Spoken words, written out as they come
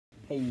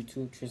Hey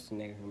YouTube, Tristan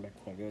here back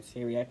with my video.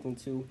 Today reacting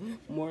to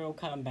Mortal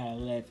Kombat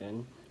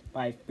 11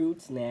 by Fruit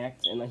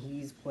Snacks, and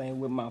he's playing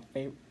with my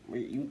favorite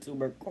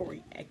YouTuber,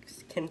 CORY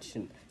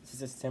Extension. This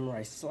is a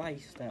samurai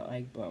slice that I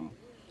like, bro.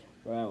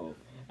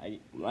 I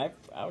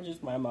was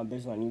just mind my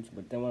business on YouTube,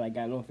 but then when I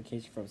got a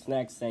notification from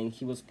Snacks saying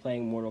he was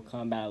playing Mortal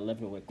Kombat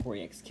 11 with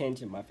CORY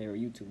Extension, my favorite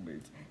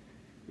YouTubers.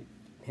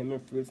 Him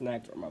and Fruit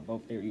Snacks are my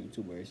both favorite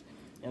YouTubers.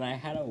 And I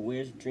had a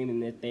weird dream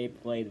that they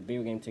played a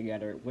video game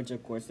together, which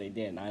of course they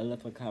did. And I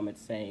left a comment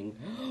saying,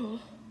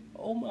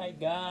 "Oh my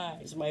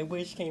gosh, my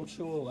wish came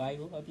true. I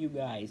love you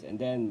guys." And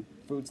then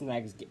Fruit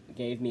Snacks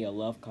gave me a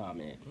love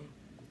comment.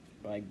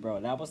 Like, bro,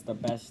 that was the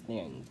best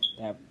thing,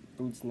 that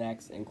Fruit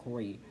Snacks and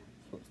CORY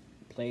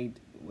played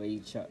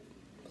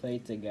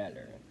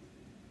together.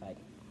 Like,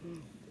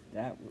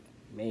 that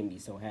made me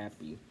so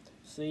happy.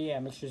 So yeah,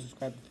 make sure to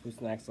subscribe to Fruit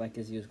Snacks, like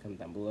this video, comment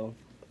down below.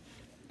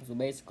 So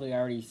basically, I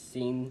already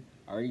seen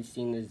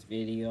this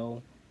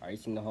video, already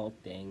seen the whole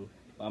thing,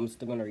 but I'm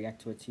still gonna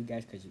react to it to you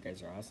guys because you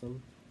guys are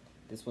awesome.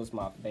 This was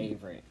my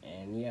favorite,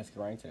 and yeah, let's get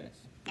right into this.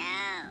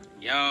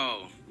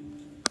 Yo.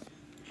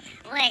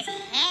 What's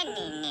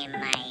happening,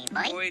 my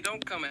boy? Boy,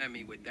 don't come at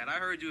me with that. I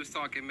heard you was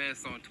talking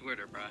mess on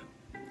Twitter, bro.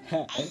 You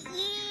ain't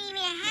even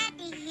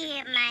happy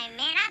here, my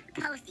man. I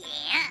posted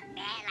it up,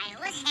 man. Like,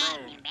 what's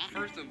happening, man?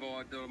 First of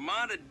all, the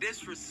amount of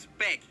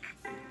disrespect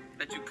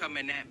that you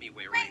coming at me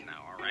with right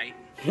now, alright?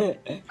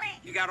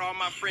 You got all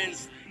my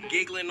friends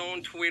giggling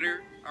on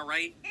Twitter,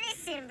 alright?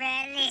 Listen, bro,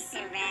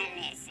 listen.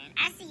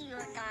 I see you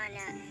throwing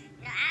up.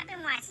 No, I've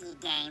been watching your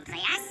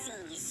gameplay. I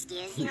seen your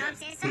skills, you know what I'm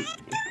saying? So I had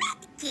to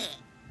come the kid.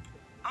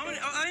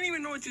 I didn't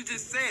even know what you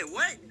just said.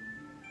 What?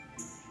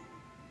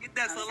 Get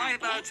that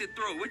saliva out your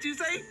throat. What'd you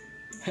say?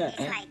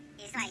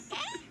 It's like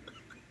that?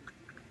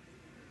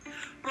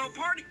 Bro,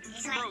 party.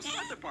 It's bro, like start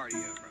that? the party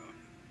up, bro.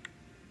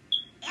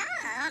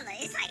 Hold on,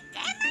 it's like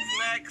that, man?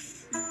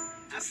 Snacks.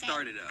 Just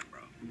start it up, bro.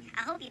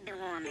 I hope you've been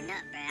warming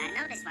up, bro. I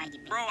know that's why you've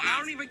been. Bro, I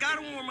don't even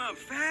gotta warm up.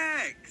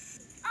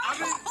 Facts.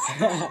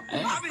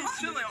 I've been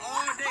chilling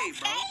all day,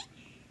 bro.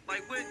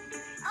 Like, what?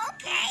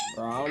 Okay.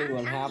 Bro, I don't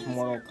even have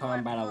Mortal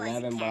Kombat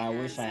 11, but I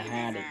wish I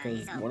had it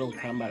because Mortal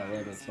Kombat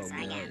 11 is so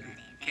good.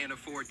 Can't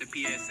afford the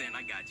PSN.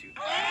 I got you.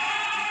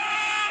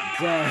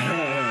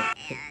 Damn.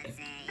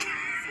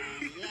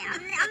 Yeah,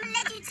 I'm gonna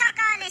let you talk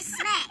all this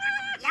smack.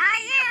 Y'all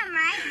hear him,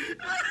 right?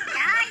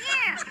 Y'all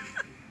hear him.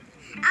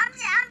 I'm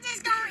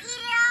just gonna eat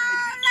it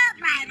all up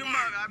right Eat 'em now.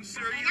 up. I'm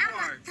sure And you I'm are.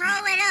 gonna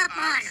throw it up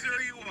on I'm him.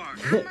 sure you are. I'm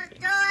gonna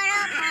throw it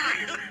up on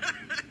him.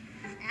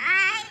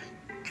 Alright?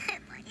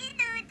 You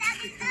do it,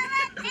 that's so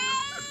much.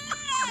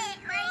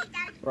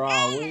 Bro,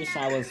 I wish I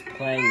was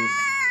playing.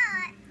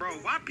 Bro,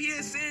 why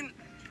PSN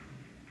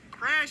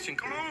crashing?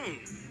 Come on.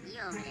 You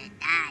over there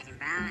dodging,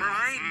 bro. Bro, I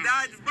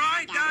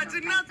ain't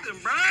dodging nothing,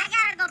 bro. I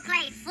gotta go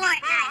play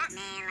Fortnite, Bro,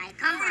 man. Like, I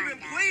come don't on, even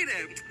dog. play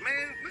that,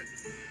 man.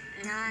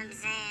 You know what I'm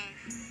saying?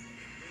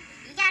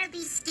 You gotta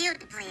be skilled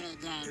to play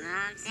that game, you know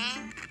what I'm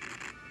saying?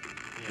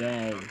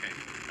 Dang. Okay,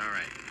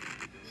 alright.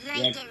 You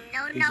ain't getting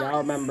no Because y'all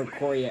notice. remember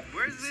CORY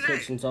Where's it at?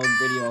 Extension's old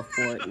video of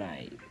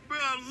Fortnite. Bro,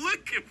 I'm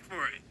looking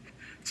for it.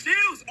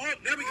 Chills. Oh,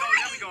 there we go.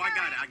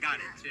 I got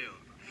it. Chill.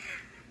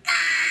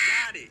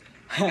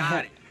 I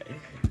got it.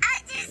 I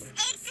just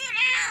exited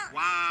out.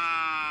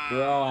 Wow.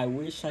 Bro, I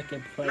wish I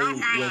could play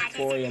with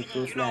CORY and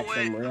Fruit Snacks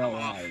in real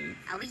life.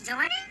 Are we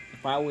joining?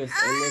 If I was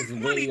in this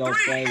video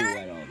playing with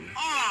them.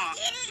 Oh,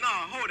 no,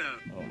 hold up.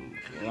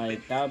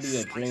 Like, that would be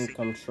a dream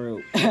come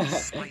true.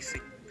 Spicy.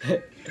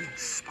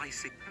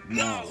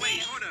 No.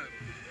 Wait, hold up.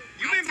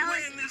 You've been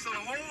playing this a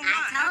whole lot,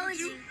 I told haven't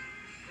you.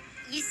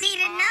 You see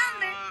the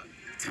number?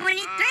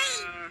 23.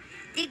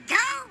 To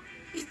go.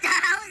 You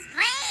thought I was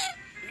playing?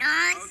 You know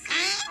what I'm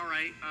saying?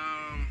 Alright,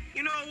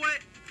 you know what?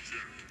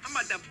 I'm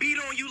about to beat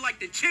on you like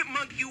the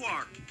chipmunk you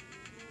are.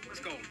 Let's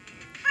go.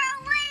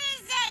 Bro, what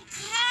is that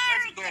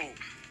character? Let's go.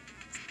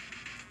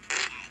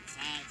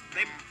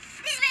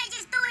 This man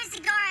just threw his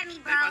cigar at me, They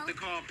bro. about to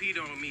call Pete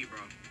on me, bro.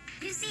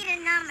 You see the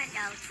number,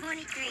 though.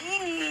 23.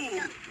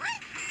 Ooh.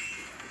 What?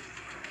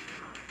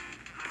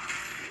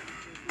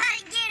 About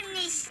to get him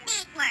this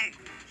stick work.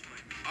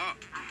 Oh.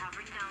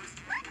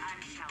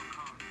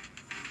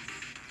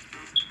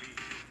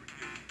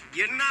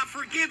 You're not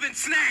forgiven,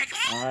 Snacks.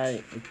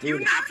 Alright, You're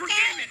dude. not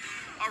forgiven.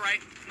 Alright.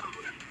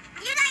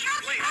 You like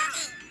Hokey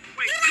Pokey?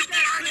 Wait, You get like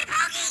that Hokey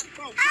Pokey?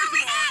 Bro, How first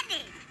was of all,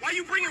 happening? why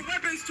you bringing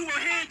weapons to a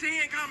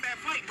hand-to-hand combat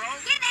fight, bro?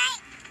 Get back.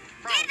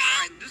 Bro, Get back.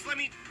 alright, just let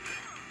me...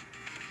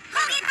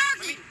 Hokey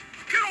Pokey.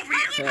 Get over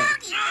here. Hokey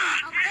Pokey.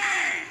 Ah,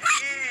 Okay. What?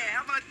 yeah,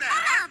 how about that?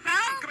 Hold up, bro.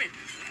 Come here.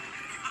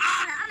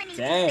 Hold up, I'm gonna need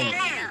Dang. you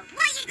back up.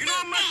 Why you You know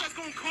how think much that? that's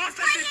gonna cost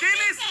Why at you the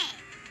think dentist? that?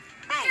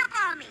 Bro, Get up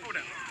on me. hold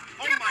up.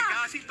 Oh Get up my on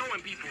gosh, he's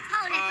throwing people.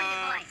 Hold that for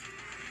your boys.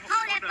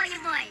 Hold that for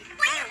your boys.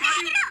 Why you Bro,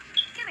 backing up?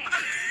 Come here.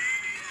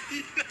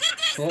 Get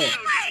this stick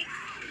work.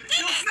 Get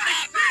Yo, this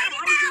Snacks, stick work.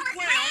 I was just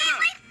playing. Hold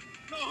up.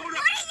 No, hold up.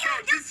 What are you Bro,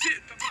 doing? this shit.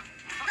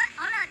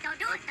 Hold up, don't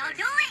do it. Don't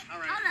do it. All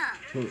right. Hold up.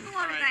 Who on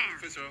the Alright, ground?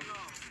 for sure.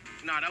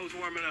 Nah, that was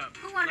warming up.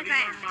 Who on the Let me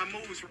learn ground?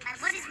 my moves. Like,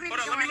 what is really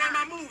Hold up, let me going learn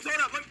my on? moves.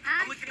 Hold up, Huh?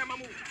 I'm looking at my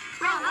moves.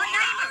 Bro, hold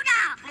on, move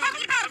down. Bro,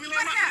 Hokey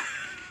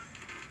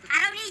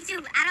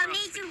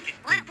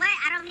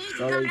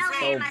So it's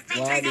so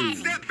funny.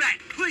 Step back,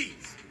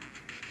 please.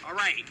 All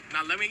right,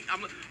 now let me.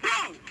 Bro,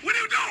 what are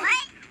you doing?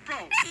 What? Bro,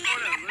 hold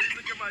up. Let me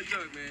look at my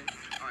junk, man.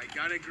 All right,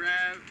 gotta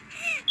grab.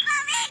 My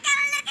man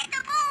gotta look at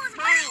the bulls,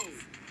 Bro, boys.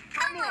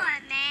 Come on.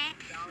 on, man.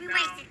 We Down.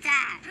 wasting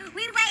time.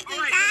 We wasting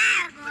All right,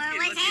 time, let's boy. get-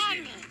 What's let's get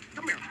happening? this.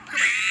 Come here.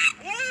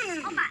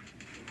 Ooh. Oh my.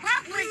 What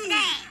was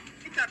that?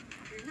 Get that.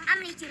 I'm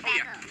gonna need you to Oh back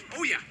yeah. up.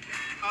 Oh yeah.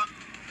 I'm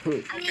gonna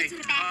Okay. need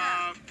you to back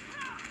up.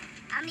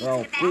 I'm gonna need Bro,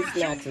 you to back Fruit up.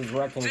 Snacks is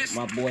wrecking Just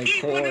my boy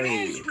eat one of Corey.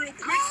 those real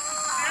quick.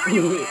 There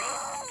you go.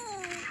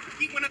 Oh.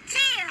 Eat one of. Chill.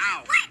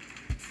 Ow. What?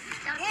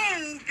 Don't do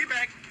that. Oh, get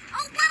back.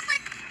 Oh, what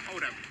was?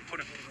 Hold up.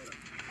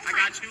 I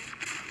got you.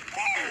 Oh,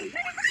 what was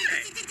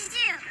that?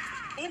 Chill.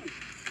 Oh,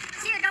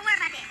 Chill. Don't worry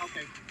about that.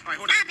 okay. All right,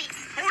 hold Stop up. it.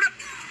 Hold up.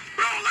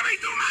 Bro, let me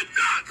do my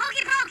job.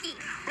 Hokey pokey.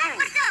 Bro,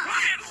 What's up?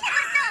 what?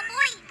 What's up,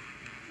 boy?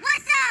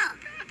 What's up?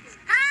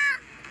 Huh?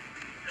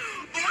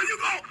 Oh, you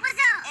go. What's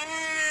up?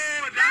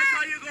 Oh, that's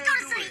how you Go gonna to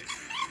do sleep. it.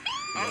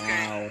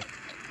 Okay. Wow.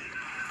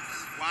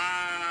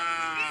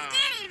 Wow.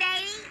 Get it,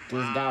 baby.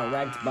 Just got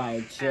wrecked by a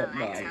I chipmunk.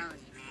 told you,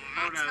 man.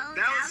 Hold up. I told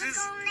That you. was just-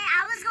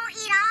 I was gonna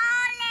eat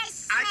all that I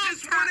snack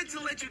just wanted to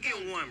talk let you get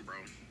one, bro.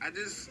 I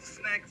just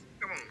snacks.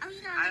 Come on. Oh,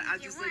 you gonna let me I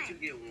get just one? let you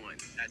get one.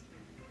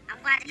 I'm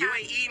glad to You talk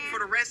ain't to eating man. for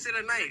the rest of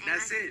the night. Am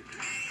That's I- it.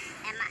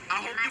 am I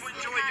am hope I you still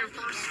enjoyed your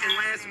gonna first eat and all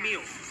last that?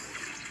 meal.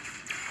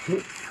 Okay,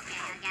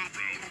 I got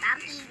you. 'Cause I'm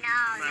eating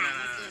all No, night.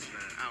 Let's get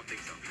it. I don't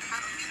think so.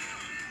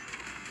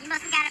 You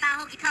must forgot about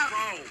hokey pokey.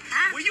 Bro,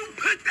 Huh? will you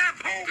put that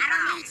pole I down?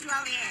 don't need you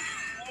over here.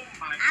 Oh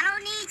my. I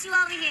don't need you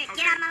over here. Okay.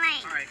 Get out of my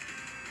lane. All right.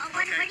 Oh,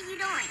 what Okay. are you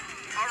doing?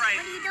 All right.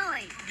 What are you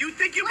doing? You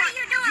think you What might? are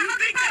you doing, You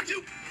Hokey think that Pokey? you?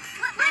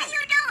 What Bro. are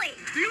you doing?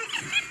 Do you?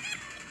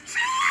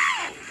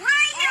 Where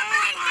are your Oh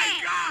buttons my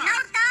at? God. No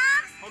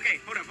thumbs? Okay,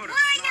 hold up. Where are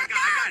No, your I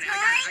got thumbs, it.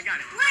 boy? I got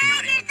it. Where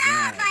are your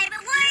thumbs, God. baby?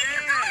 Where are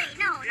you Yeah. going?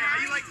 No, Yeah, I how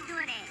don't you need like- you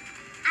doing that.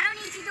 I don't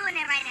need you doing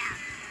that right now.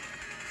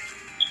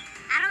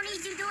 I don't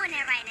need you doing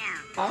that right now.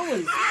 I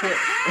was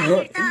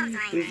Your thumbs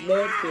right This now.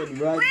 man getting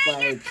wrecked Where by are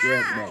a your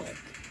chipmunk.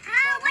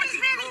 Huh? What is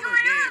really controller's going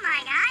on, dead,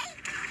 my guy?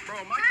 Bro,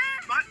 Huh?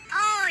 my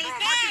Oh, he's bro,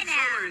 my dead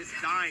controller now. is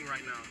dying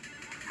right now.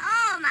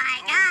 Oh my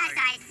Oh gosh,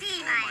 my- I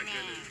see, Oh my my man.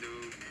 goodness,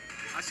 dude.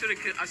 I should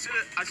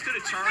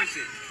have charged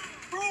it.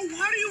 Bro,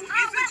 why do you?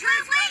 Oh, wait,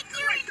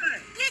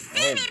 you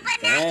see Oh, me, but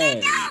now you dang.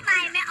 know,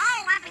 my man.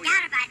 Oh, I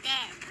forgot about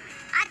that.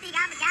 I think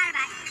I forgot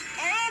about it.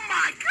 Oh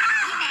my Get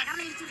God! back. I'm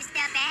gonna need you to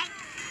step back.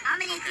 I'm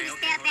gonna need you to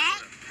step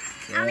back.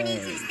 hold I'm gonna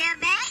need you to step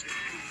back.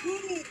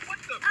 Ooh, what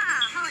the?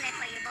 Hold that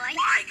for you, boy.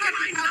 Why can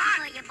Hokey I pokey not?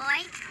 for you, boy.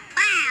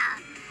 Wow.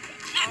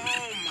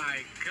 Oh my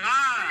Hold God!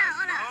 up,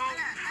 hold up, bro. hold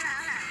up, hold up,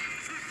 hold up.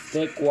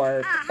 Stick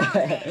work. Hold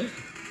that.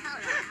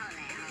 Hold that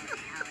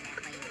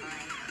for you,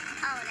 boy.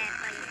 Hold that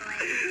for you,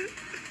 boy.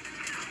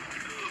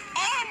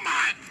 Oh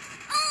my!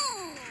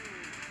 Ooh.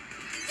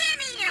 Give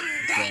me them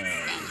guts,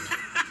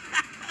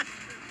 baby.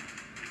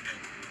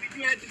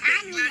 You had to I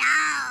take need my-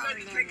 all you had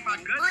them. to take my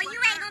guts Boy, like you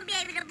that? ain't gonna be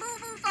able to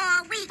boo-boo for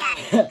a week.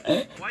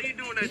 Why you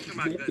doing that to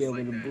my You guts feel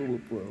like with a that?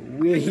 boo for a Picked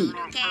week. the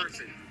wrong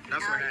person.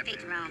 That's Oh, what you happened.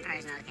 picked the wrong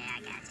person. Okay, I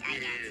got you. I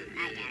got you.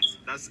 I got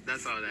you.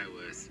 That's all that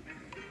was.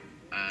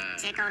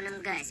 Check on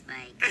them guts, boy.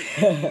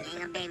 You ain't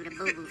gonna be able to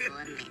boo-boo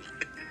for a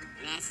minute.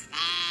 That's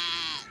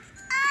facts.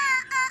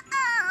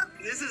 Oh.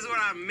 This is what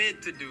I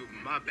meant to do.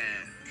 My bad.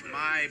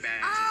 My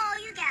bad. Oh,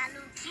 you got a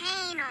little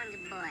cane on you,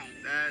 boy.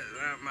 That's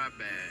not my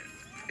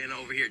bad. And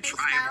over here, Free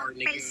try hard,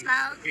 smoke, free nigga.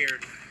 smoke. Here.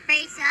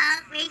 Freaks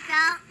up, freaks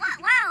up.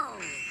 Whoa.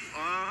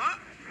 Uh-huh.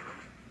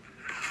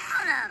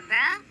 Hold up,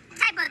 bruh.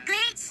 Type of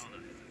glitch.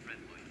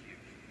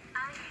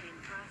 I came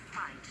for a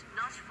fight,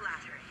 not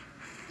flattery.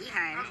 You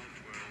heard us.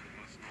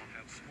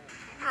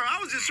 Bro, I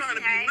was just trying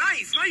to be Right.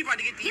 nice. Now you about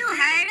to get these. You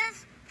heard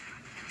us.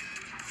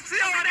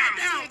 Sit all that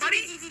down,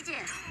 buddy. Chill.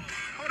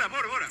 Hold up.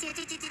 Hold up. Chill.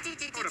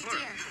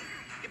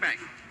 Get back.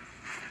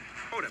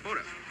 Hold up.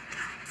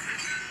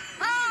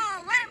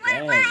 Oh, what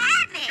Dang.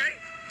 happened? Okay.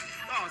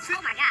 Oh, sit.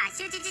 Oh my gosh.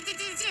 Chill. Get that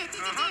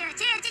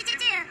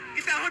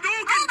Oh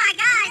Hadouken. my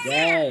gosh.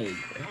 Dang. Nah,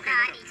 I Okay,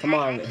 need you. Come I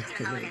on. need you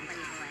to hold that for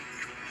you,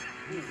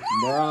 boy.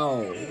 Bro.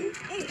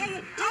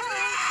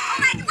 Oh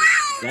my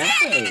wow. Dang.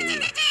 Chill.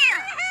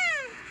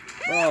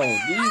 Bro, Oh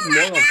these my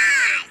Mortal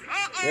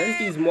gosh. there's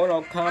these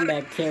Mortal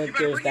Kombat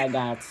characters that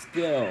got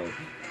skill.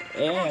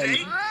 And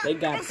they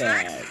got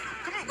that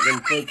them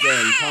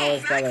freaking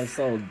powers that are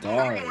so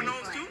dark.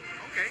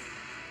 Okay.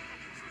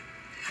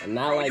 And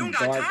not Bro, you like don't got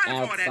dark time for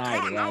all that outside,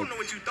 talking. I don't like know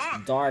what you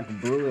thought. dark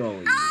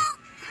brutally.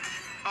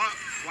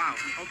 Wow.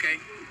 Okay.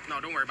 No,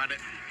 don't worry about it.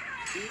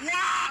 Wow.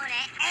 Hold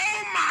that.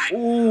 Oh my.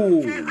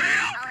 Ooh. For real?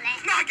 Hold that.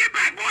 No, get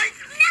back, boy.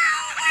 No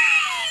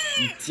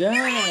way.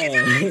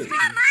 Dang.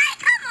 Come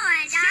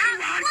on,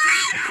 dog.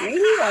 What?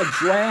 Ooh, a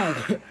drag.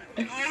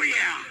 Oh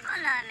yeah.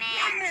 Hold up, man.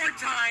 One more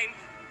time.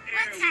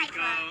 What There we type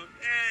go. of-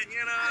 And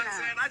you know what I'm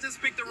saying? I just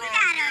picked the You wrong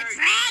got a character.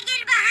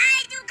 dragon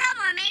behind you? Come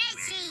on, man.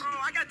 That's cheap. Bro,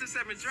 I got the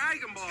 7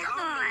 Dragon Balls. I don't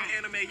know what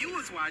anime you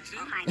was watching.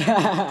 Oh my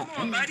god. Come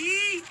on,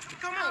 buddy.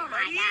 Come Oh on, my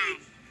buddy. god.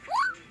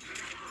 Woo.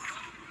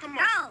 Come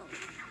on. Bro.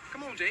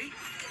 Come on, Jay.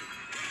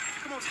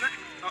 Come on, Snack.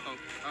 Uh-oh.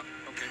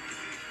 Okay.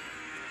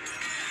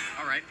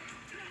 All right.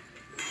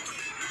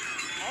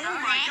 Oh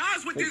Hold my it.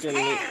 gosh, with this Freaking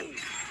pole! lit.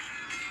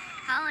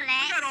 Hold You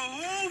it. got a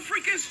whole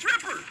freaking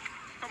stripper!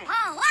 Come on.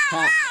 Whoa, whoa,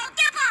 Ha. whoa.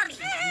 Get up on me.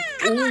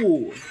 Come on.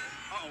 Ooh.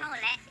 Uh-oh. Hold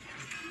it.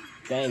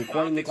 Dang,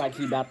 Corey look like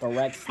he about to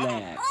wreck Snap.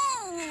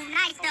 Ooh,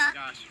 nice Oh my duck.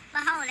 gosh.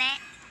 But hold it.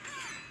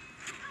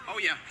 Oh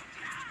yeah.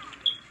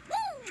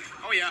 Woo.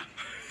 Oh yeah.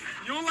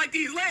 You don't like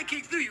these leg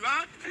kicks, do you,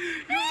 huh?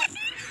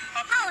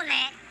 Hold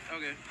it.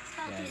 Okay.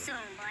 Spoke too soon,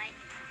 boy.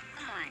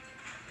 Come on.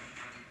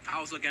 I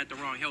was looking at the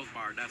wrong health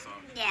bar, that's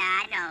all. Yeah,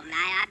 I know, man.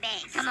 I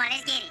bet. Come on,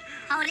 let's get it.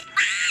 Hold it.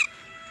 Ah!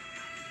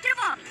 Get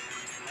up on me.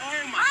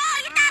 Oh my Oh,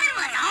 you thought it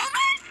was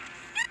over?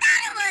 You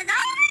thought it was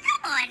over?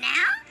 Come on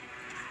now.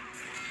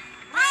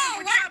 Oh,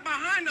 we what? got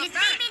behind the You see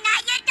back. me? Now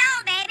you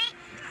don't, baby.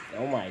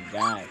 Oh my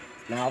god.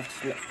 Now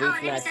Fruit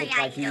let me Snacks show looks you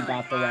how like you he do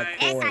about to wreck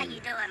That's how Corey. you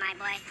do it, my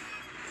boy.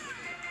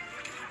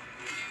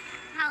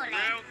 Hold it.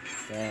 Well,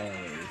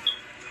 Dang.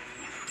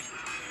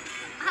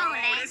 Hold oh,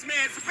 it. this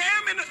man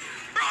spamming the...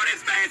 Bro,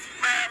 this man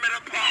spamming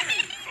the pole.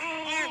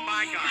 Oh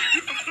my god.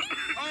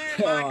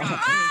 Oh my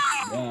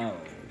god. No.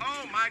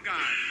 Oh my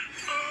god.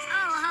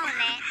 Oh, hold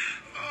it.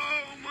 Oh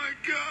my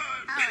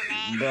god. Hold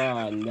it.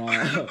 Bruh, no. Hold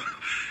it.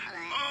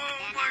 Oh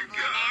Stand my up, boy,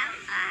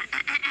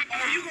 now.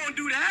 Oh, you gonna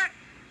do that?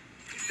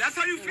 That's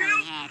how you You know feel?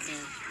 we had to.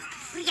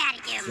 We gotta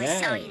give him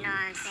a show, you know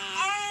what I'm saying?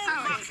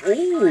 Oh, Hold this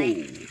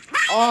boy.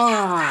 Ooh.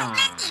 Ah.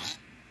 Let's get it.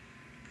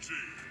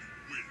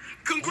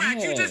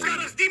 Congrats, you just got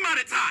us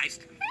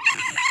demonetized.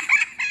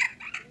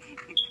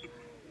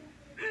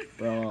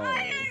 Bro.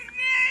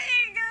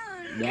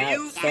 Can That's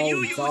you so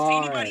use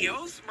anybody dark.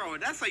 else? Bro,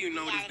 that's how you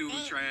know Yeah, this dude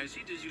was they- trash.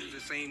 He just used the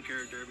same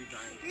character every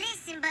time.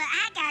 Listen, but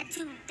I got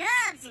 2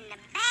 dubs in the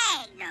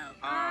bag, though.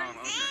 Oh,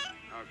 okay.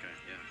 Okay,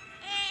 yeah.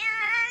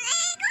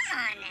 Come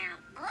on now,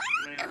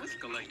 boy. Man, what's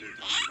Collector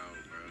talking about,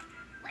 bro?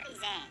 What is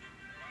that?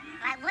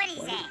 Like, what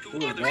is that? Who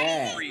And is what is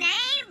that? his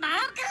name?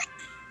 Bonka?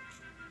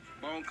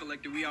 Bone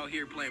Collector, we out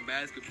here playing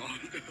basketball.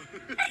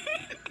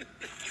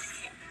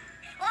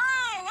 Whoa,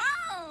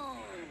 whoa.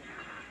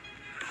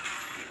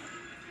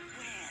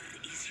 Where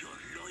is your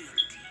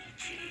loyalty,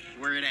 Jane?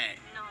 Where it at?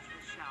 Not a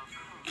shall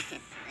come.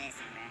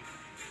 Listen, bro.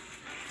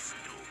 There's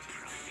no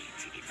profit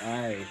in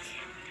Alright.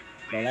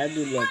 Bro, that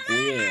dude look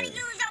weird. He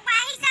sound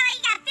like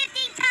he got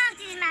 15 tongues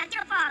in his mouth.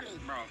 Get up on me.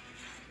 Bro,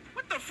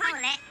 what the frick?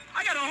 Hold it. I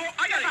got a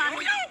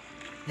yo-yo.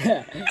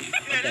 Yeah,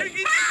 there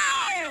you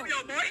go.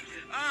 Yo, boy.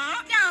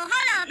 Uh-huh. Yo,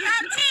 hold up, bro.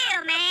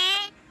 Chill,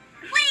 man.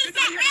 What is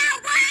that? Yo,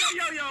 what?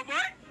 Yo-yo,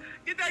 boy.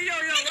 Get that yo-yo,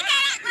 Look boy. at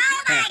that.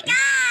 Oh, my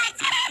God.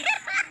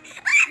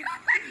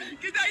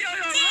 Get that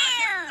yo-yo, boy.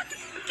 Chill.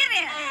 Come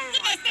here. Oh,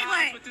 Get my that stick gosh,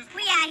 work. with this-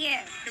 We out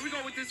here. Here we go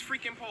with this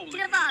freaking pole.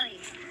 Get up on me.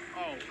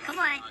 Oh. Come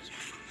on.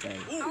 Dang.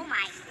 Oh,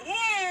 my.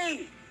 Oh.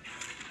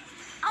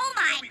 Oh,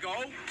 my. Here we go.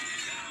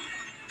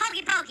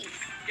 Pokey, pokey.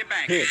 Get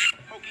back. Hit.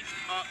 Pokey.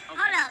 Okay. Hold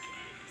up.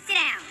 Sit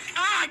down.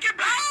 Ah, get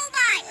back. Oh,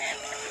 my.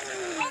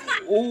 Oh, my.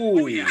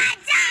 Ooh. yeah. My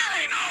toe.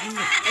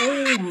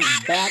 Ooh,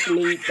 back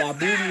meat, that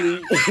booty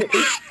meat.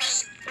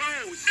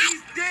 Bro,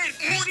 she's dead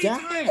 40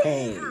 times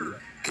Dang.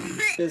 over.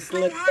 Just Bro,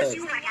 lick how's the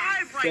you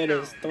alive right shit now?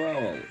 his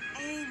throat.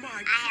 Oh my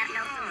I have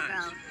no food, bro.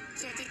 gosh.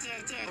 Chill, chill,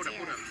 chill, chill, Hold up,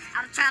 chill. hold up.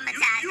 I'm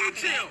traumatized You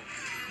after chill.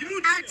 that.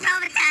 You I'm chill.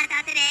 traumatized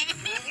after that.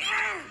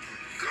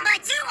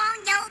 But you on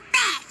your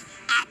back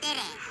after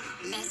that.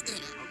 Let's get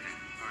it. Okay,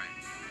 all right.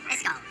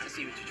 Let's go. I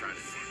see what you're trying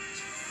to do.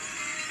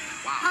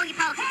 Wow. Pokey,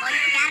 pokey, boy.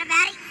 You forgot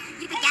about it?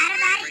 You forgot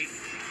about it? Great.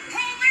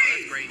 Oh,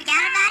 that's great.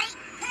 Forgot about it?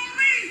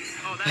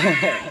 Oh,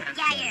 that's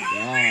Yeah, yeah.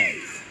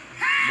 Dang.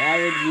 Why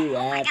would you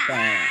add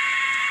that?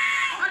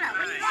 Hold up.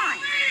 Where you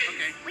going?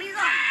 Okay. Where you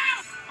going?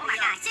 Oh, my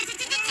God. Chill, chill,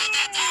 chill, chill,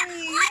 chill, chill.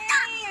 What the?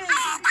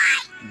 Oh, my.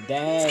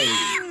 Dang.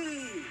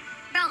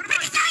 Bro, put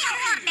the yo-yo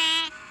up,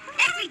 man.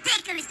 That's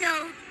ridiculous,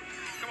 dude.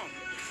 Come on.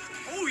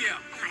 Oh, yeah.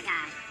 Oh, my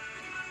God.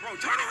 Bro,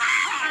 turn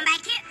around. Come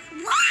back here.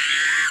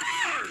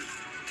 What?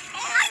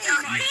 Are you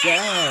my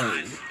serious?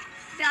 Dang.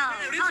 Bro,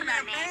 This hold man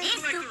up, man. Bone This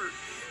dude. Collector.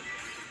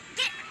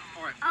 Get.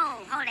 All right.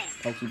 Oh, hold it.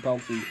 Pokey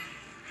pokey.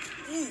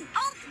 Ooh.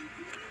 Oh.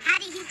 How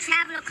did he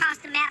travel across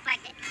the map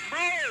like that? Bro,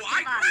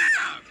 I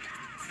grabbed.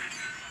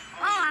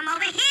 Oh, I'm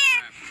over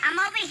here. I'm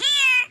over here.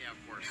 Yeah,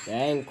 of course.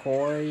 Dang,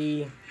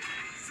 Corey. He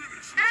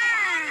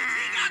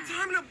Ah. got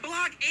time to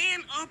block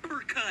and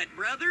uppercut,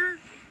 brother.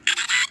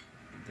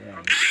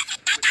 Dang.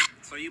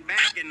 So you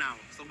backing now.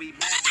 So we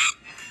backing.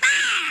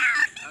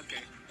 Bow.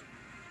 Okay.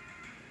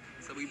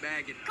 So we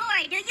bagging.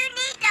 Corey, do you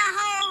need the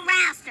whole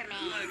roster,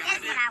 man? Look, That's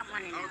what I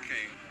want to know.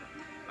 Okay.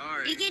 All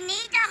right. Do you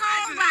need the I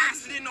whole just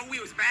roster? didn't know we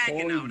was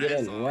bagging Corey now. That's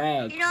getting all.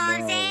 wrecked, You know what I'm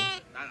bro.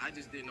 saying? I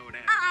just didn't know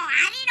that. Oh,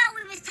 I didn't know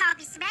we was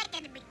talking smack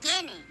at the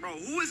beginning. Bro,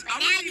 who is? But I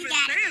now wasn't you even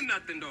got it. saying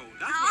nothing though.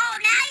 That's Oh,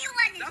 what, now you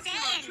wasn't that's what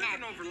I'm saying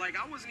tripping nothing. over. Like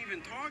I wasn't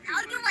even talking. Oh,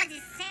 you like,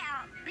 wasn't saying.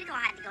 Oh, we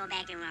gonna have to go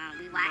back and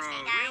rewatch Bro,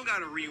 that, we guys. don't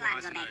gotta We gotta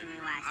rewatch go back that. and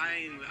rewatch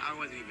that. I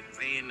wasn't even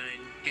saying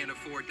nothing. Can't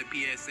afford the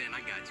PSN.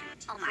 I got you.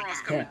 Oh my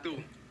Frost God. coming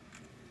through.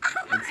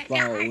 Oh my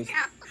God, Exposed.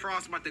 no.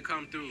 Frost about to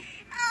come through.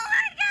 Oh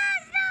my God,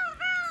 no,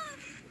 bro.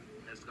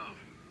 Let's go.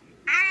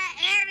 Alright,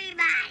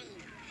 everybody.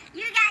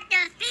 You got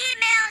the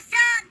female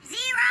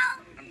Sub-Zero?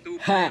 I'm through.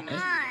 Ha. playing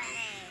this.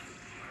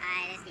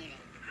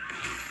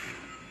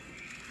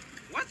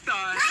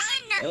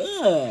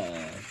 Chronica's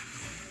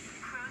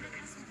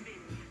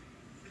minion.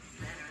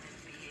 Better than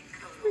being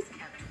Cody's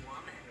kept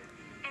woman.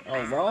 A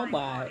And my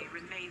robot. body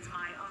remains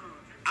my own.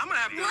 I'm gonna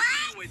have to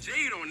agree with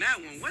Jade on that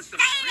one. What the Say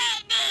frick?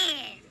 that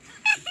then.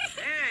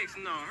 Eggs,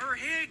 no. Her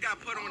head got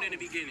put on in the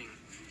beginning.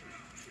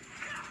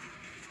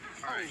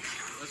 Alright,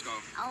 let's go.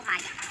 Oh my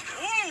God.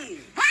 Oh!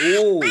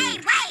 Ooh. Wait.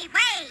 Alright,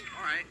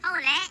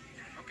 Hold that.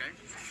 okay.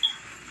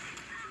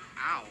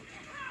 Ow.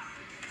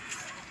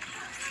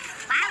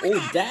 Why was Oh,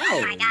 that?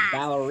 Oh my dang. God.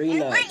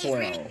 Ballerina What is twirl.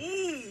 really-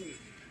 Ooh!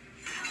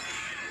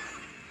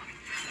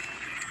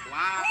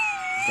 Wow.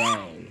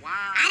 Dang.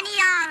 Wow.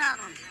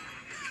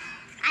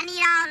 I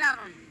need all of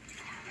them.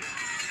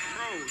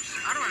 Bros,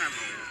 I don't have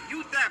no.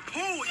 Use that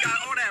pole, it got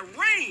all that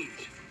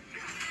range.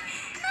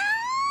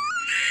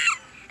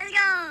 Let's go.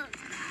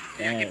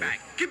 Yeah, Dang. get back.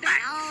 Get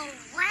back. No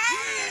way. I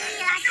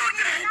should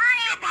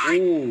have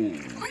Ooh.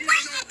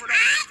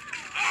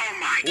 Oh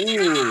my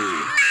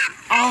Ooh.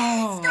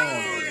 Oh.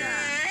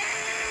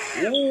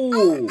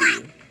 Ooh.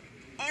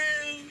 Oh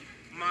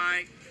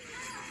my.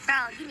 Bro,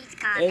 you need to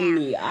calm In down.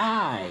 the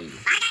eye.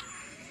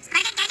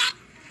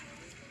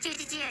 Chill.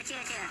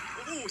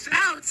 Ooh, sit Bro,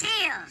 down.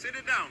 chill. Sit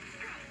it down.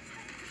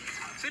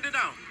 Sit it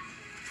down.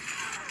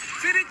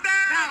 Sit it Bro,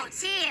 down.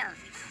 chill.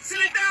 Sit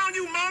it down,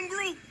 you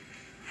mongrel.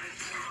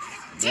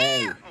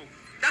 Dang. Oh,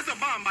 that's a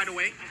bomb, by the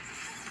way.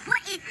 What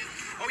is...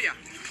 Oh yeah.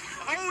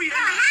 Oh Bro, yeah.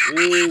 how am I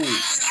Ooh. gonna Give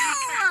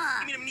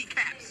me you? them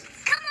kneecaps.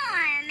 Come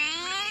on,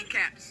 man.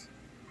 Kneecaps.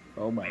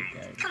 Oh my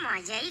God. Come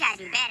on, Jay. You gotta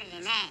do better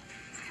than that.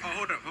 Oh,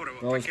 hold up.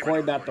 Well, is Corey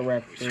about to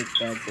reference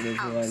that for this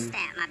Oh, one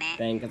snap, my bad.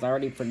 thing? Because I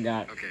already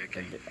forgot. Okay.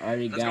 I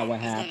already Let's got go.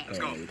 what Let's get it. Let's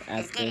go. happened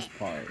Let's at get this it.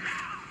 part.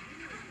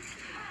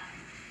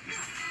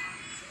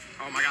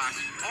 Oh my gosh.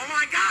 Oh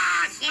my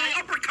gosh. Get I it.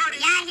 uppercut We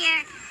it. out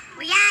here.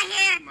 Oh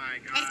my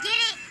God. Let's get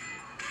it.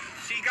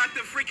 She got the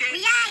freaking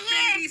We out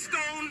here. Infinity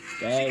Stone.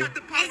 Dang. She got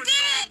the power Let's get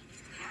stone. it.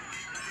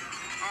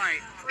 All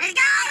right. Let's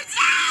go,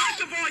 Jay.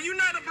 First of all, you're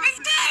not about Let's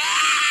to. get it.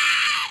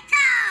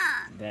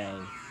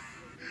 Dang.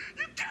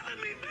 You're telling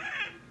me,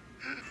 man.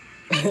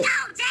 Let's go,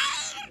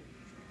 Jade.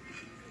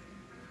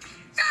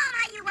 Show 'em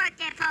how you work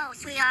that pole,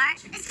 sweetheart.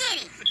 Let's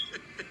get it.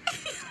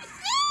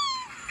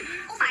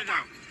 Oh my Sit God.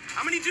 down.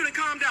 I'm gonna need you to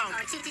calm down.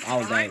 Oh, chill.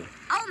 Oh, dang.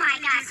 Oh my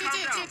God.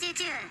 Calm down.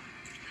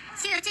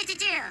 Chill.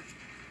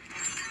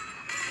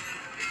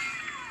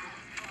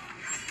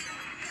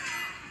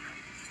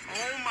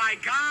 Oh my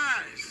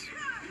gosh.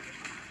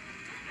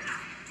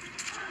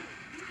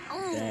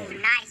 Oh,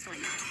 Dang. nice one.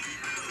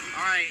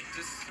 All right,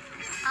 just.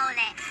 Hold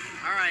that.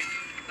 All right.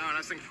 No,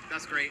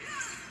 that's great.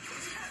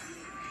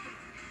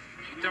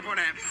 Jump on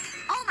that.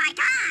 Oh my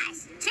gosh.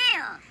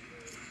 Chill.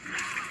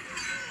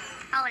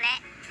 Hold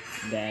that.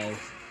 Dang.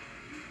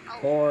 Oh.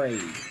 Corey,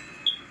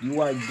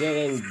 you are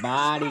getting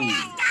bodied.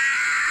 Let's go.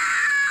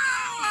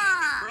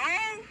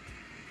 Bro.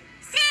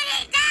 Sit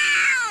it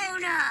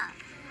down.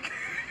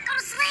 Go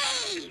to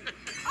sleep.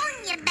 On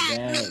your back,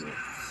 Dang. me.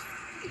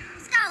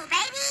 Let's go,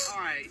 baby. All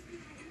right.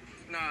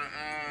 No,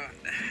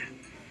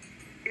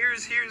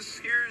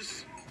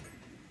 here's.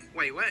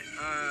 Wait, what? I've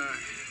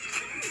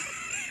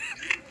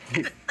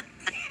been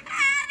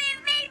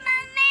beating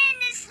my man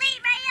to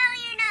sleep right now.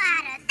 You know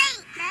how to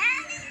think, man.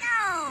 Let's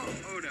go.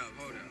 Hold up.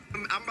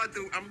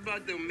 I'm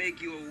about to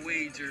make you a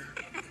wager,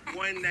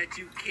 one that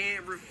you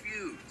can't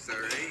refuse. All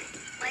right.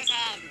 What's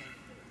happening?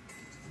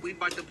 We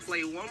about to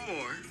play one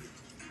more.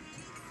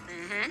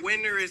 Mm-hmm.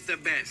 Winner is the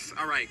best.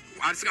 All right.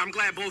 I'm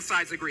glad both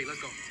sides agree.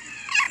 Let's go.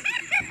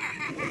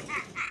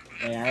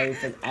 Hey,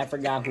 I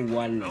forgot who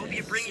won I hope you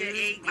this. bring your A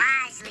game.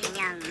 Wisely,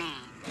 young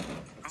man.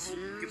 I hope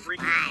you bring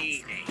your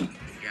A game.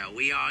 Yeah,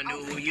 we all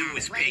knew who you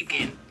was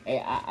picking. Hey,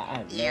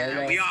 I Yeah.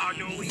 know We all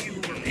knew who you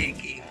were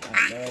picking.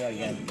 I know I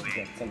got to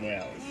get somewhere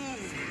else.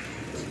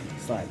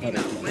 Sorry, I'm not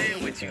punishment.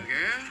 playing with you,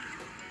 girl.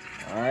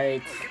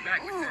 Alright. Get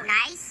back with Ooh, that.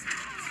 nice.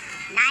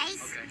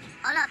 Nice. Okay.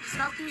 Hold up, you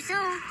spoke too soon.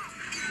 All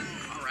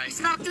You right.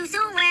 spoke too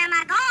soon. Where am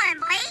I going,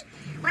 boy?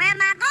 Where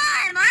am I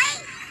going,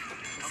 boy?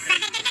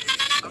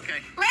 Okay.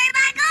 Where am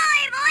I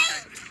going, boy?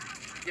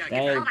 Yeah,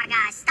 Dang. get Oh back. my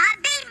gosh, stop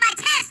beating my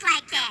chest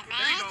like that, There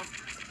you man. go.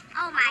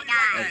 Oh my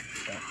gosh.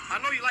 I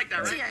know you like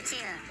that, right? Chill.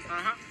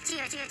 Uh-huh.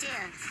 Chill.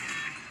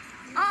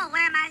 Oh,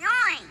 where am I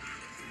going?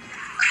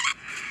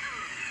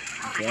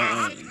 Oh my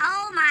gosh. Dang.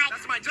 Oh my.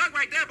 That's my jug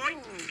right there, boy.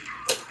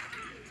 Ooh.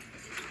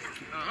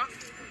 Uh-huh.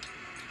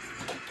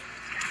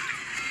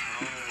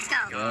 Let's go.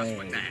 Gosh,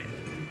 with that.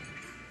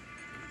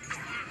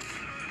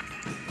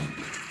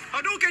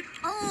 Hadouken!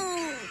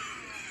 Ooh.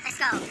 Let's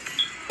go.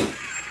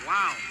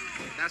 Wow.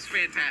 That's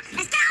fantastic.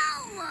 Let's go.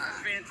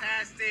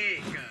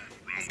 Fantastic.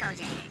 Let's go,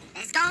 Jay.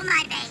 Let's go,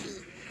 my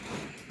baby.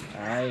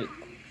 Alright.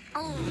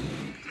 Ooh.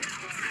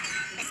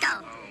 Let's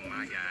go. Oh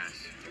my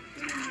gosh.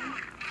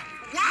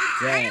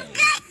 Where Dang. them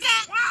guts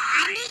at? I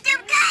need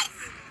them guts.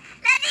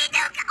 Let me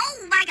them. Oh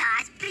my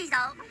gosh. Please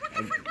don't. What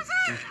the frick was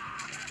that?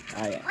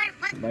 Alright. What?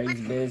 But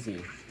he's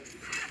busy.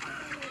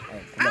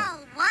 Alright, come Bro, on.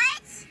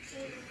 what?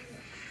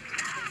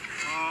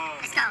 Oh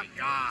Let's go. my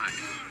gosh.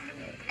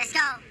 Let's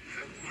go.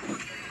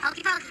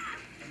 Hokey pokey.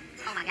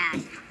 Oh my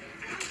gosh.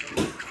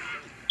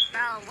 Bro,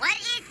 Bro, what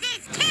is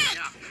this kick?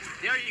 Yeah.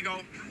 There you go.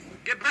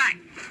 Get back.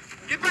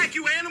 Get back,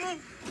 you animal.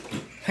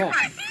 Get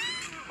back.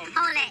 Oh, you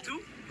Hold got it.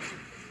 two?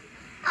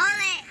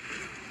 Hold it.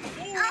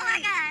 Oh my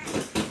god.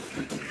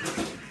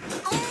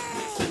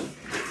 Oh.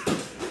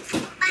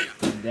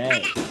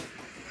 Dang.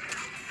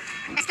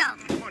 Let's go.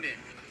 Come on in.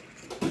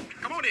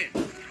 Come on in.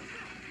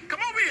 Come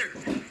over here.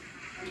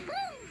 Woo.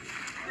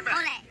 Get back.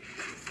 Hold it.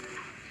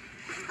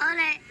 Hold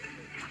it.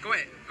 Go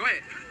ahead. Go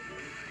ahead.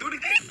 Do it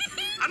again.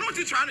 I know what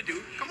you're trying to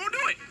do. Come on, do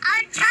it.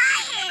 I'm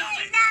trying.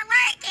 It's not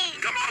working.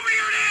 Come over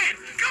here then.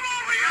 Come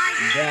over here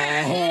then.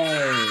 Dang.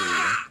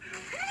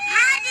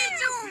 How did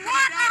you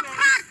walk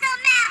across the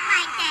map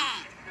like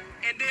that?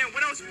 And then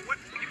what else? What?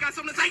 You got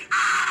something to say? Ah,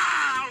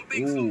 I don't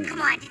think Ooh. so.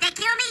 Come on, did they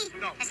kill me?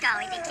 No. Let's go.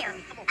 He didn't kill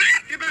me. Come on.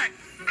 Get back.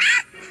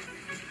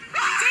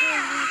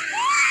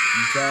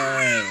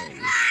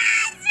 Dang.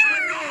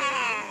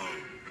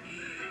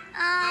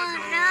 Oh,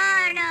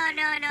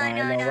 no.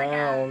 Final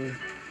round.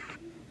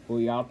 Who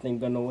y'all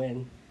think gonna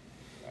win?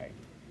 Right.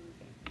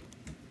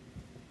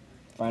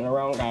 Final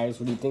round, guys.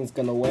 Who do you think's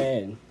gonna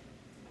win?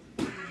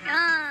 You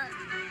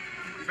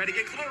better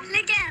get close.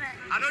 Look at her.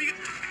 I know you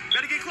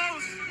better get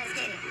close. Let's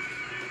get it.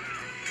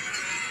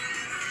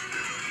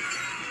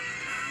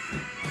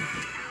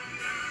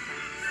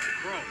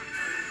 Bro.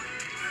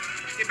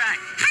 Get back.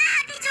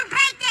 How did you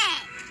break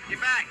that? Get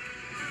back.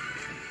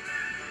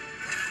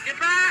 Get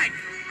back.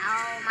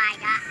 Oh my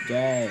god.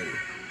 Dang.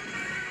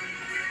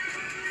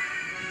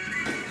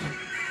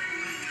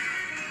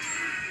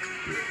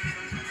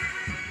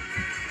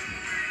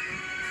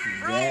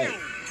 Bro. Dang.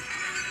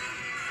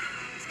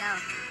 Let's go.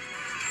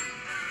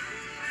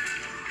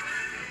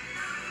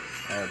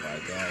 Oh my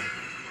god.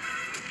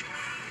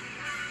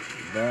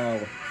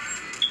 Bro.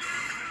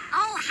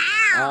 Oh,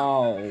 how?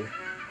 Oh.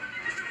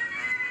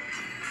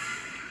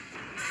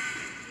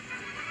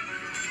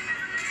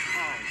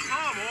 Oh,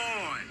 come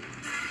on.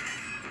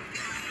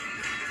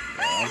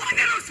 Okay. Look at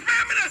him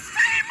spamming the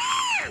same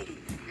move.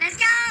 Let's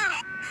go.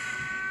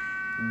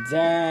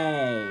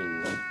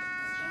 Dang.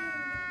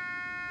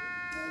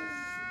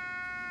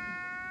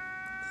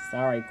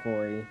 Sorry,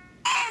 Corey.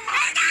 I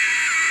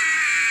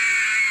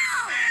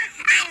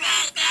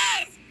need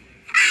this.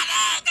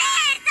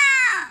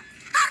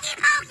 Pokey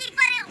pokey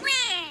for the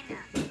win.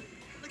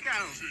 Look at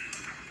him.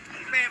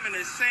 Spamming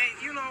the same.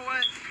 You know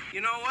what?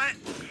 You know what?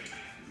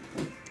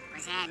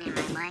 What's happening,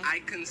 my boy?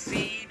 I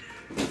concede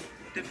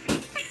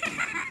defeat.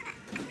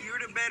 You're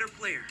the better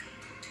player.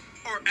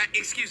 Or,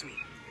 excuse me,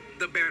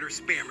 the better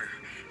spammer.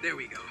 There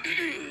we go.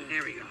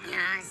 There we go. You know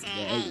what I'm saying?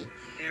 Yeah. Hey,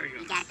 There we go.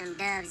 we got them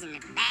dubs in the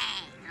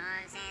bag. You know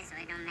what I'm saying? So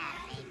it don't matter,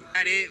 baby.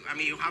 That it? I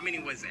mean, how many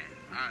was that?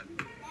 I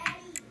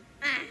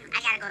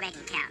gotta go back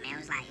and count, man. It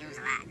was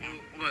a lot, man.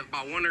 What,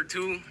 about one or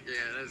two? Yeah,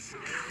 that's...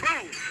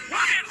 Bro,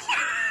 what?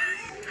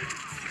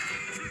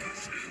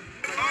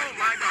 Oh,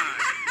 my God.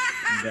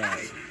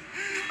 Dang.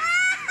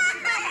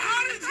 Bro,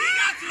 how did he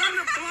got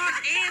thunder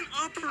block and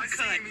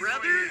uppercut,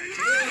 brother?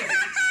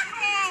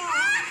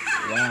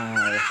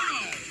 Wow.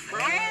 Bro?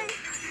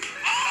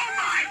 Oh,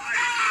 my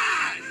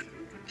God!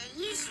 Are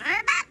you sure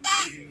about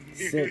that?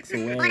 6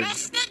 Well, that wins.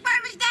 stick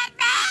work was that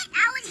bad?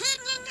 I was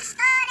hitting you in the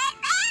skull that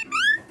bad?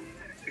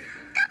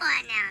 Come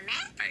on now,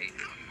 man. Hey,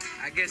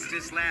 I guess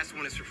this last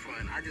one is for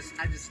fun. I just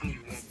need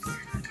one.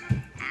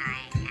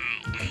 Alright.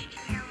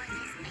 You know what?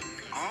 Let's make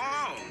this.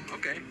 Oh,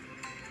 okay.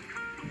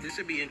 This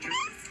should be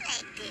interesting.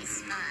 Let's make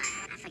this fun.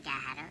 I forgot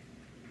how to.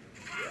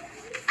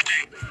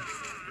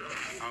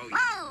 Oh,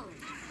 Whoa!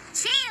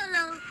 Chill,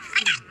 Lou.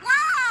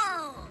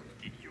 Whoa!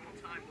 In your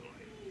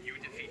timeline, you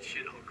defeat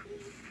Shinnok.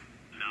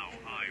 Now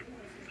I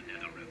rule the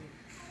Netherrealm.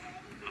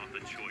 Not the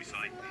choice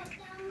I make.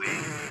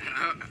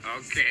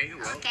 okay,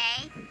 well. Okay.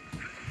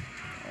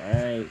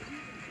 Alright.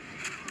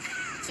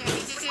 Chill.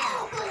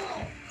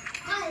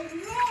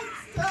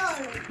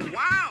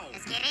 Wow!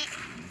 Let's get it.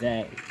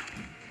 Dang.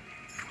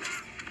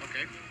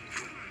 Okay,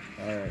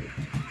 Alright.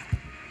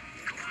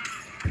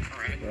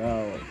 alright.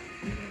 Bro.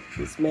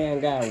 This man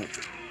got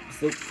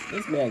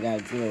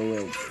 0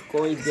 wins.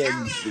 Corey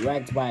getting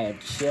wrecked by a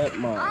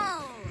chipmunk.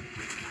 Oh!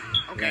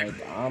 Okay.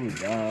 Like, I'm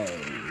done.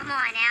 Come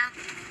on now.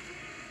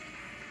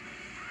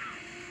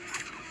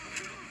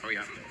 Oh,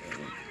 yeah.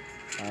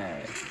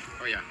 Alright.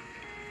 Oh, yeah.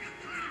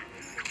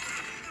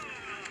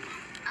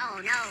 Oh,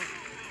 no.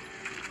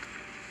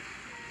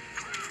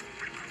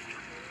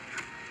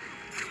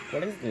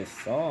 What is this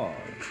song?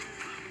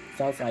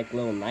 Sounds like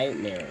Little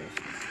Nightmares.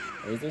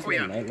 Is this Oh,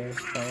 yeah. Little Nightmares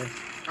song?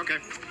 Okay.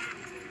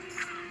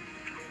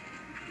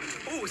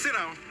 Oh, sit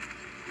down.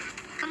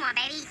 Come on,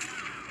 baby.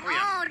 Oh, yeah.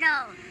 Oh,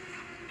 no.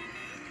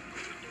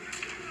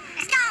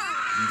 Let's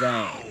go.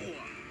 Dang.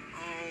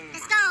 Oh,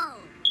 Let's go.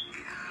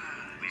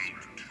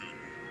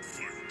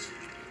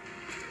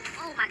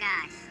 Oh, my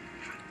gosh.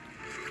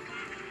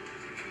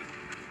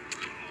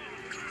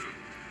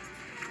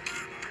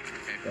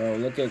 Bro,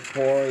 look at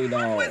Corey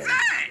though. what's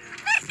that?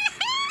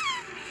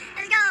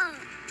 Let's go.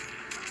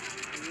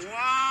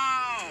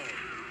 Wow.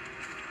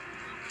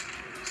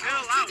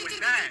 Chill out with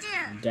that.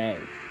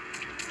 Dang.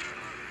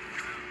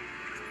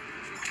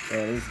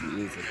 Yeah, this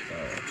music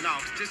though. No,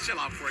 just chill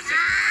out for a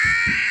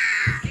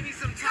second. Give me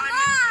some time. Come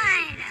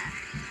on.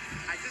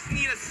 I just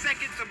need a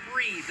second to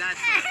breathe. That's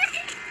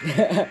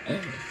all.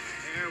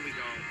 There we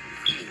go.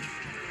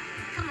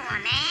 Come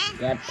on, man.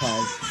 That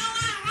punch.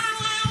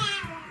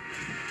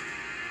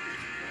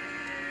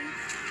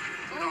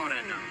 Put all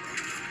that down.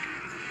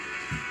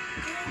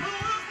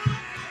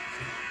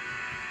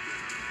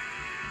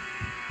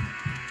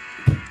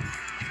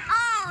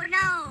 Oh,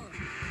 no.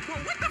 Whoa,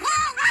 what the?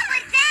 Whoa, what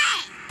was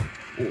that?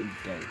 Oh,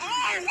 dang.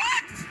 Oh,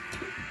 what?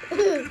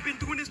 You've been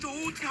doing this the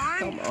whole time?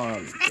 Come on.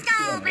 Let's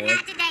Yeah, go, but boy.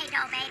 not today,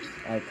 though, baby.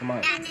 Alright, come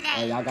on. Not today.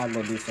 Alright, y'all gotta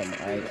go do something.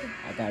 Alright,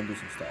 I gotta do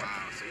some stuff. Wow,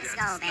 so you Let's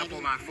have to go, step baby.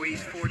 on my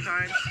face 4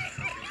 times?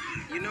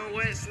 You know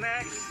what,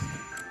 Snacks?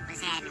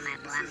 What's happening, my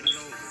boy? This isn't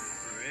over,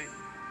 alright?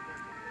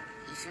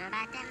 You sure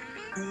about that,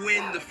 my man? You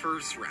win the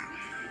first round,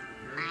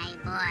 My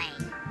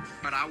boy.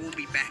 but I will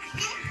be back.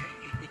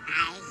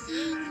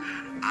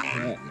 I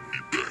hear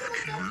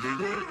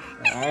you.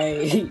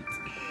 Alright.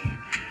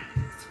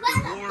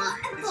 The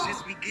war is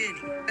just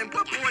beginning. And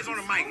put boys on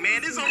the mic,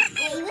 man. This on.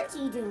 Hey, what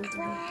you doing?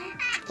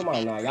 Come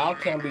on now. Y'all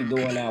can't be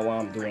doing that while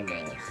I'm doing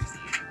that.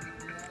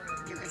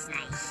 It was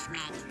nice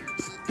smacking them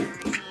cheeks,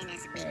 man.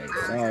 That's a big Alright,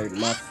 ball. sorry,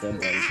 my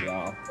siblings,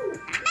 y'all.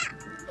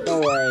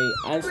 Don't worry.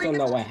 I still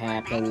know what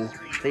happened.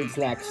 Fruit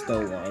Snack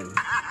still won.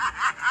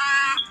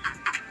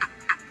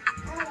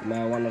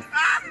 Man, won the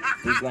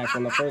Fruit Snack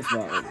won the first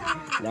round.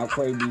 Now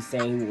Corey be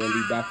saying he will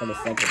be back for the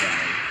second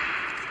round.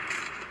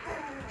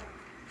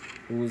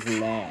 Who's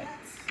next?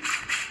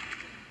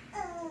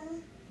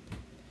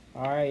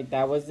 Alright,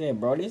 that was it,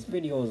 bro. This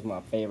video is my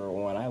favorite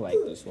one. I like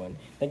this one.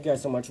 Thank you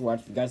guys so much for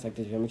watching. If you guys like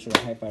this video, make sure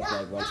to high five,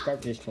 like,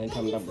 subscribe to this channel,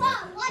 comment down below.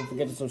 Don't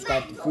forget to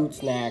subscribe to Fruit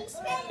Snacks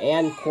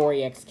and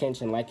CORY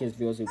Extension. Like his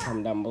videos, will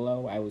comment down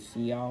below. I will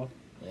see y'all,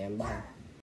 and bye.